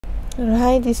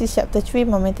Hi, this is chapter 3,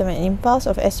 Momentum and Impulse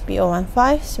of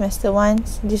SPO15, semester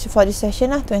 1, this for this session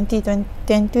lah, 2020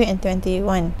 and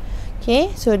 21.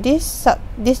 Okay, so this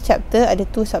chapter ada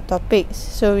 2 subtopics.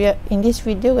 So we are, in this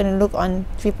video, we're going to look on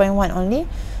 3.1 only,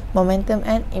 Momentum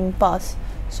and Impulse.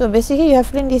 So basically you have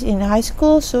learned this in high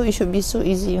school, so it should be so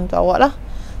easy untuk awak lah.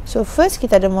 So first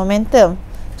kita ada momentum.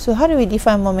 So how do we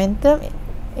define momentum?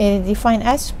 It is defined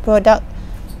as product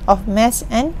of mass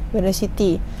and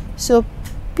velocity. So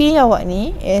P awak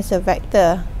ni is a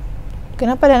vector.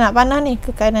 Kenapa dah nak panah ni?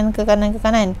 Ke kanan, ke kanan, ke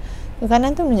kanan. Ke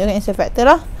kanan tu menunjukkan is a vector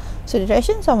lah. So the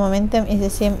direction of momentum is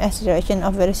the same as the direction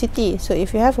of velocity. So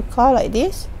if you have a car like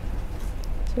this,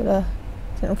 so lah,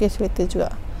 okay, kereta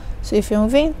juga. So if you're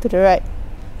moving to the right,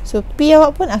 so P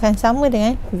awak pun akan sama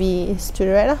dengan V, is to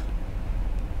the right lah.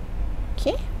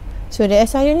 Okay. So the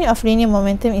SI unit of linear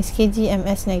momentum is kg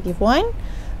ms -1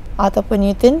 ataupun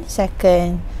Newton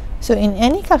second. So in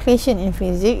any calculation in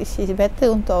physics, it's better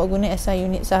untuk awak guna SI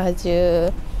unit sahaja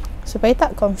supaya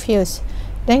tak confused.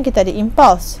 Then kita ada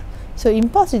impulse. So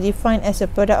impulse is defined as a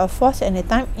product of force and a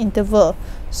time interval.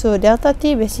 So delta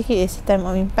t basically is the time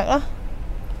of impact lah.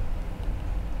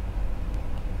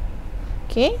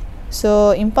 Okay.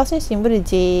 So impulse ni simbol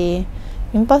J.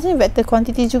 Impulse ni vector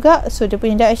quantity juga. So dia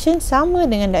punya direction sama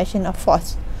dengan direction of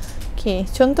force. Okay.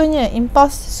 Contohnya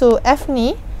impulse. So F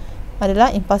ni adalah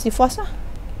impulsive force lah.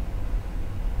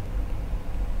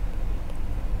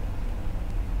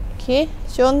 Okay,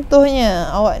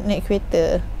 contohnya awak naik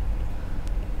kereta.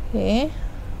 Okay,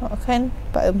 awak kan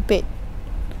empit.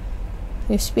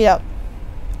 You speed up,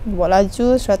 buat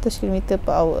laju 100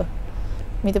 km/h,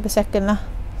 meter per second lah.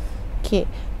 Okay,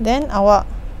 then awak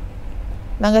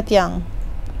langgar tiang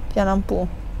lampu.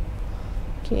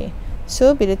 Okay,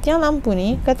 so bila tiang lampu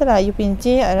ni, katalah you punya J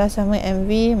adalah sama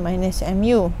MV minus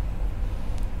MU.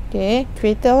 Okay,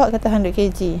 kereta awak kata 100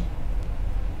 kg.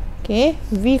 Okay,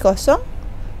 V kosong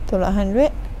tolak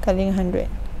 100 kali dengan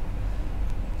 100.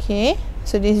 Okay,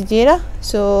 so this J lah.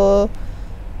 So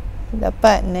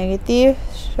dapat negatif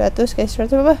 100 kali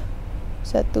 100 berapa?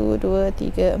 1, 2,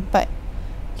 3, 4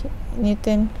 okay,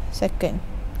 Newton second.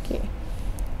 Okay,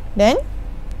 then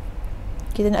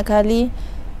kita nak kali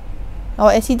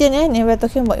awak accident ni we're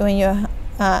talking about when you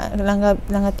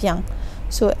langgar tiang.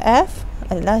 So F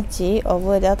adalah J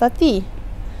over delta T.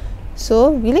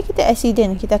 So bila kita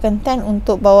accident, kita akan tend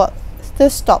untuk bawa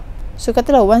stop. So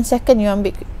katalah 1 second you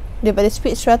ambil daripada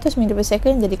speed 100 meter per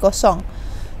second jadi kosong.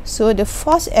 So the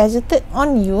force exerted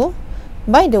on you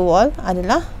by the wall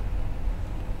adalah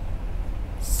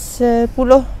 10,000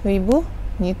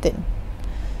 Newton.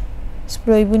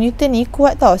 10,000 Newton ni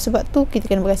kuat tau. Sebab tu kita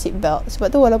kena pakai seat belt. Sebab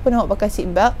tu walaupun awak pakai seat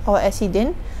belt, awak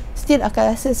accident, still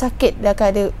akan rasa sakit. Dia akan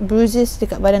ada bruises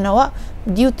dekat badan awak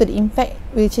due to the impact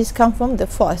which is come from the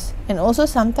force. And also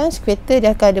sometimes kereta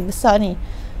dia akan ada besar ni,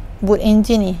 boot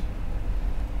engine ni.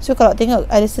 So kalau tengok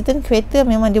ada certain kereta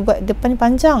memang dia buat depan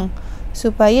panjang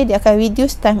supaya dia akan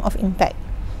reduce time of impact.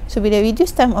 So bila reduce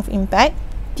time of impact,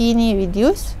 T ni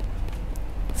reduce,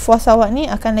 force awak ni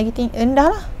akan lagi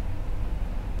rendah lah.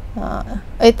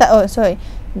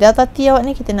 Delta T awak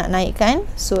ni kita nak naikkan.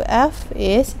 So F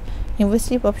is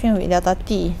inversely proportional with delta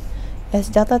T. As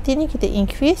delta T ni kita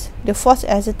increase, the force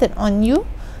exerted on you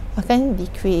akan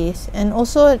decrease. And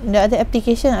also the other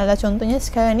application adalah contohnya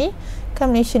sekarang ni kan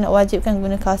Malaysia nak wajibkan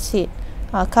guna car seat.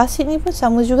 Car seat ni pun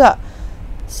sama juga.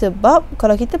 Sebab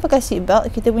kalau kita pakai seat belt,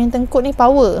 kita punya tengkuk ni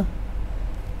power.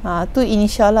 Tu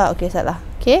initial lah. Okay, salah.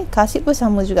 Okay, car seat pun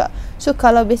sama juga. So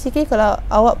kalau basically kalau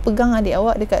awak pegang adik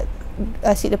awak dekat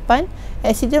seat depan,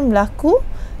 accident berlaku,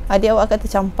 adik awak akan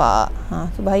tercampak.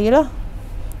 Tu bahayalah.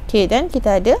 Okay, dan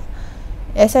kita ada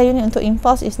SI unit untuk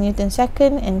impulse is Newton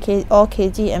second and or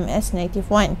kg ms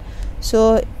 -1.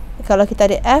 So kalau kita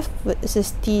ada F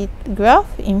versus T graph,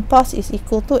 impulse is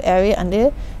equal to area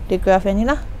under the graph yang ni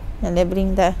lah, yang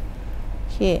labeling dah.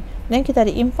 Okay, then kita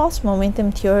ada impulse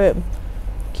momentum theorem.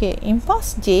 Okay,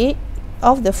 impulse J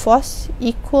of the force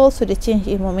equals to the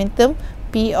change in momentum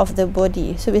P of the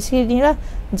body. So basically ni lah,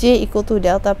 J equal to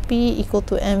delta P equal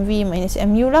to MV minus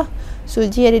MU lah. So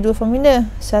J ada 2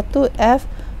 formula, satu F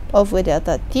over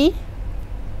delta T.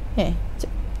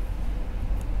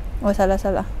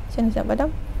 Salah. Macam ni nak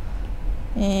padam?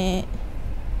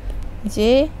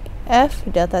 J F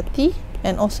delta T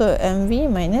and also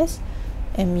MV minus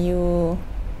MU.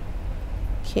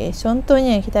 Okay,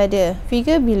 contohnya kita ada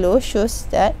figure below shows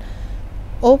that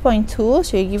 0.2,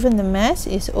 so you're given the mass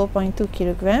is 0.2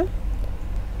 kg,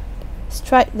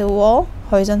 strike the wall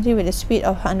horizontally with a speed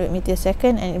of 100 meter per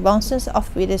second and it bounces off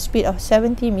with a speed of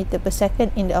 70 meter per second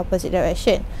in the opposite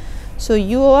direction. So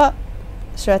U awak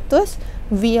 100,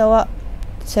 V awak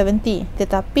 70,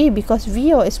 tetapi because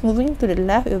V is moving to the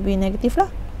left, it will be negative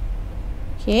lah.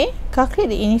 Okay, calculate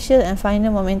the initial and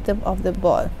final momentum of the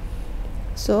ball.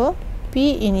 So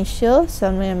P initial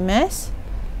sama dengan mass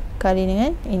kali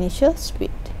dengan initial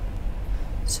speed.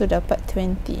 So dapat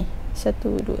 20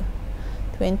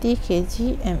 kg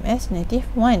ms negative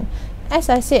 1. As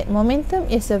I said, momentum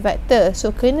is a vector,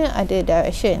 so kena ada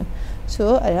direction.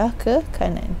 So adalah ke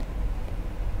kanan,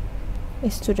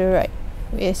 is to the right,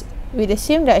 with the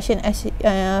same direction as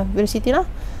velocity lah.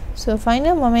 So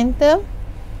final momentum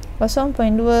 0.2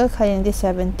 kali negative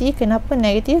 70. Kenapa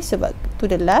negative? Sebab to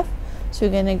the left, so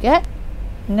you're gonna get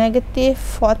negative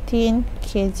 14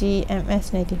 kg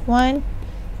ms negative 1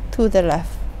 to the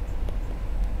left.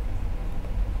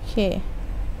 Okay,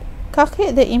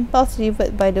 calculate the impulse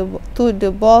delivered to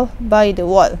the ball by the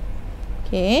wall.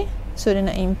 Okay, so dia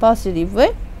nak impulse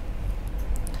delivered.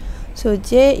 So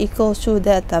J equals to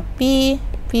delta P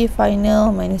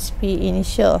final minus P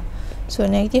initial. So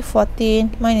negative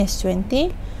 14 minus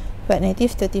 20, but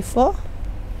negative 34.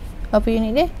 Apa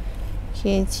unit dia?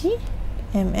 kg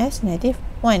ms negative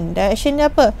 1. Direction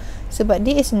dia apa? Sebab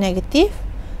dia is negative,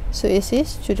 so it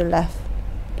is to the left.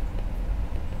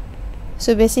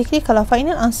 So basically, kalau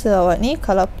final answer awak ni,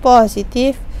 kalau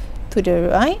positive to the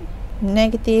right,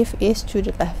 negative is to the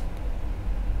left.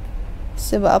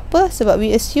 Sebab apa? Sebab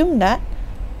we assume that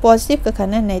positive ke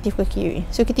kanan, negative ke kiri.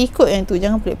 So kita ikut yang tu,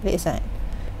 jangan pelik-pelik sangat.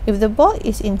 If the ball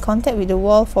is in contact with the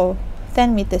wall for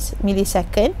 10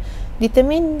 millisecond,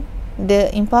 determine the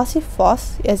impulsive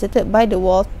force exerted by the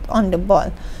wall on the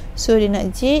ball. So dia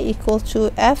nak J equal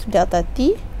to F delta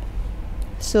T.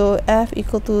 So F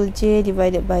equal to J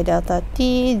divided by delta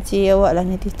T. J awak lah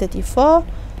negative 34,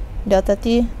 delta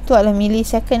T tu adalah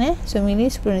millisecond so milli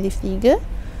 10 negative 3.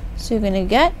 So you're gonna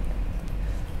get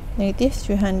negative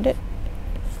 3400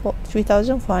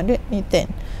 Newton.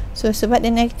 So sebab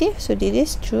dia negative, so this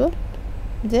is true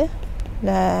the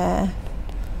left.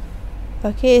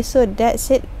 Okay, so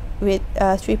that's it with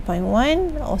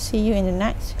 3.1. I'll see you in the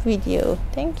next video.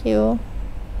 Thank you.